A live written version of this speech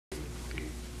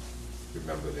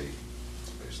remember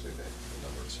basically the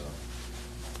number itself.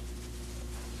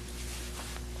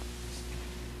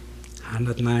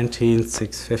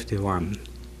 119,651.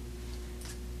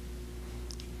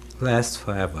 Lasts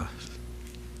forever.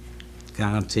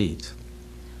 Guaranteed.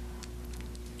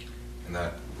 And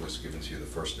that was given to you the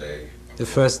first day? The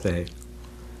first day.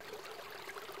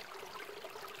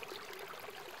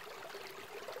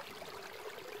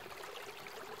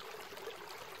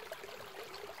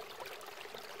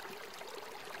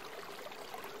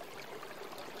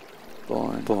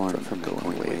 Born from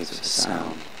going waves of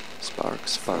sound,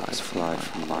 sparks fly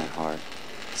from my heart,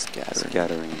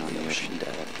 scattering on the ocean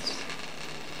depths.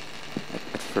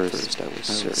 At first I was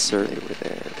certain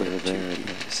they were there,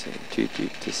 too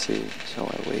deep to see. So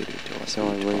I waited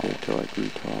till I grew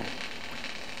tall.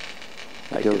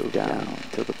 I dove down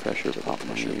till the pressure popped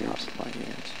my ears.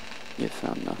 Yet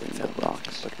found nothing but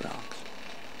rocks.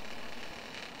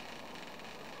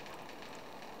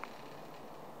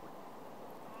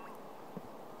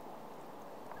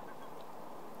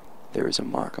 There is a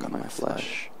mark on my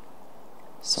flesh,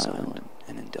 silent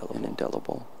and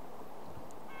indelible.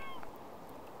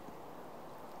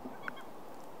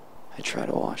 I try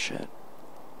to wash it.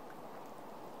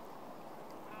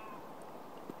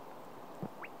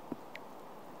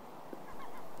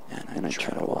 And I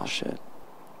try to wash it.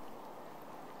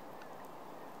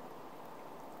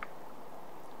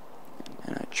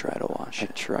 And I try to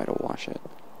wash it.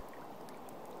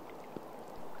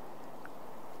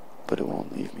 But it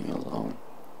won't leave me alone.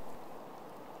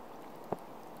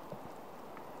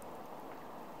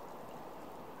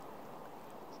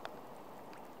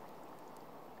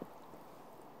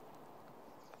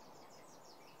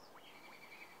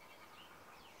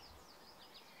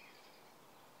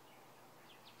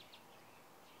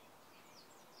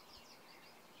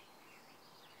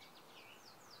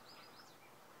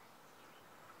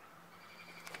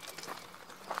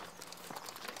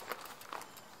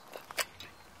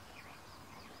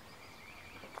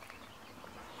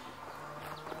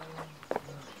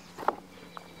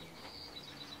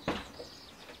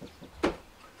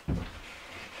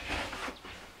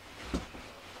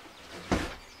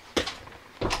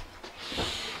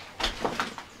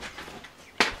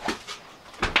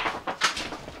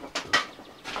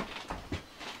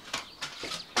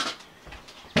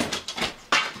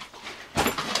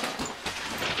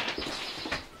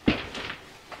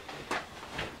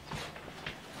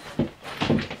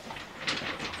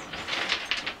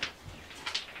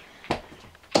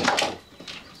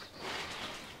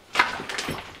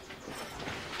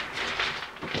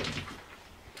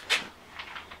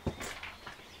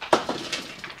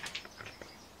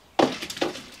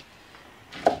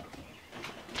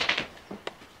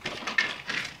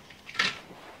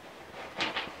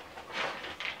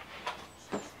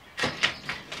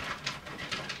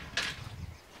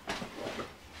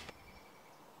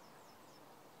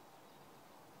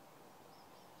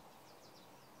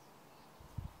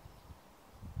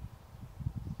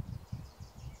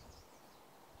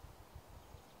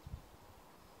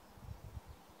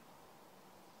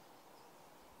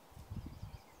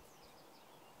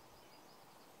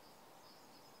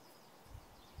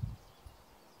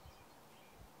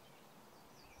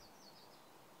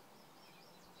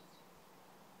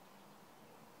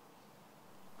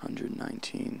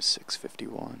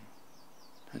 $119,651.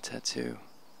 A tattoo.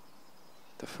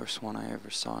 The first one I ever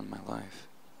saw in my life.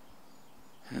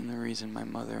 And the reason my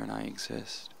mother and I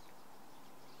exist.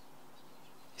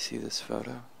 You see this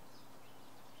photo?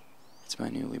 It's my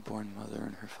newly born mother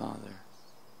and her father.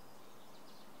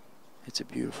 It's a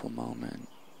beautiful moment,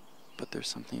 but there's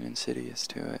something insidious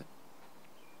to it.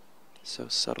 So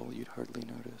subtle you'd hardly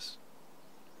notice.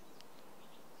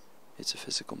 It's a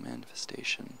physical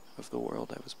manifestation of the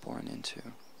world I was born into.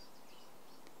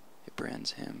 It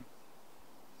brands him,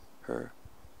 her,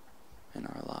 and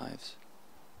our lives.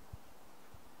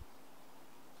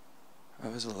 I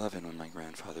was 11 when my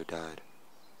grandfather died.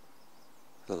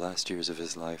 For the last years of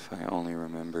his life, I only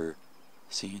remember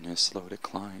seeing his slow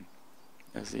decline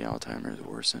as the Alzheimer's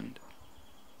worsened.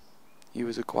 He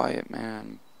was a quiet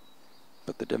man,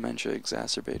 but the dementia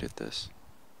exacerbated this.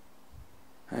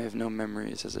 I have no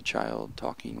memories as a child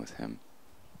talking with him.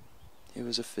 It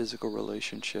was a physical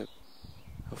relationship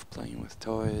of playing with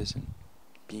toys and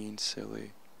being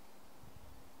silly.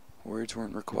 Words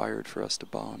weren't required for us to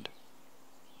bond.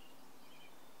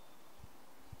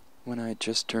 When I had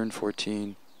just turned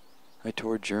 14, I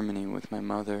toured Germany with my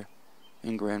mother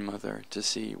and grandmother to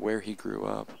see where he grew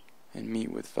up and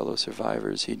meet with fellow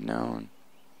survivors he'd known.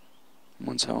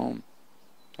 Once home,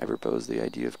 I proposed the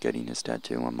idea of getting his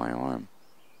tattoo on my arm.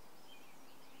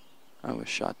 I was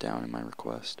shot down in my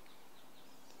request.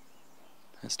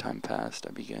 as time passed,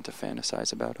 I began to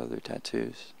fantasize about other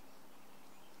tattoos.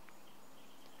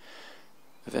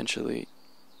 Eventually,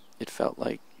 it felt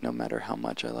like no matter how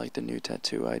much I liked the new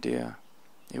tattoo idea,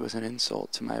 it was an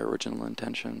insult to my original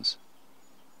intentions.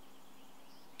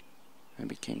 I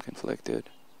became conflicted.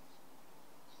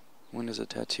 When does a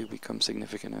tattoo become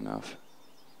significant enough?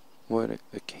 What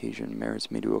occasion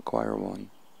merits me to acquire one?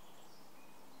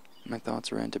 My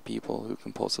thoughts ran to people who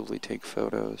compulsively take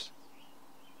photos,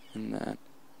 and that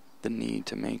the need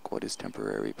to make what is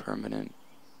temporary permanent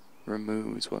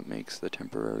removes what makes the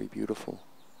temporary beautiful.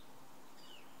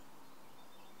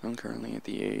 I'm currently at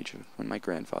the age of when my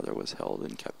grandfather was held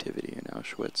in captivity in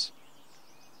Auschwitz.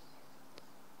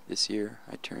 This year,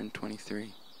 I turned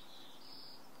 23.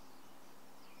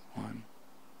 1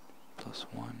 plus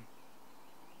 1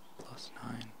 plus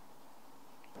 9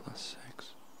 plus 6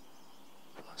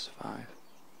 plus 5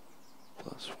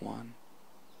 plus 1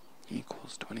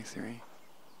 equals 23.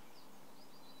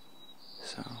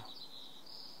 So,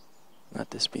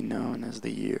 let this be known as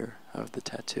the year of the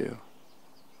tattoo.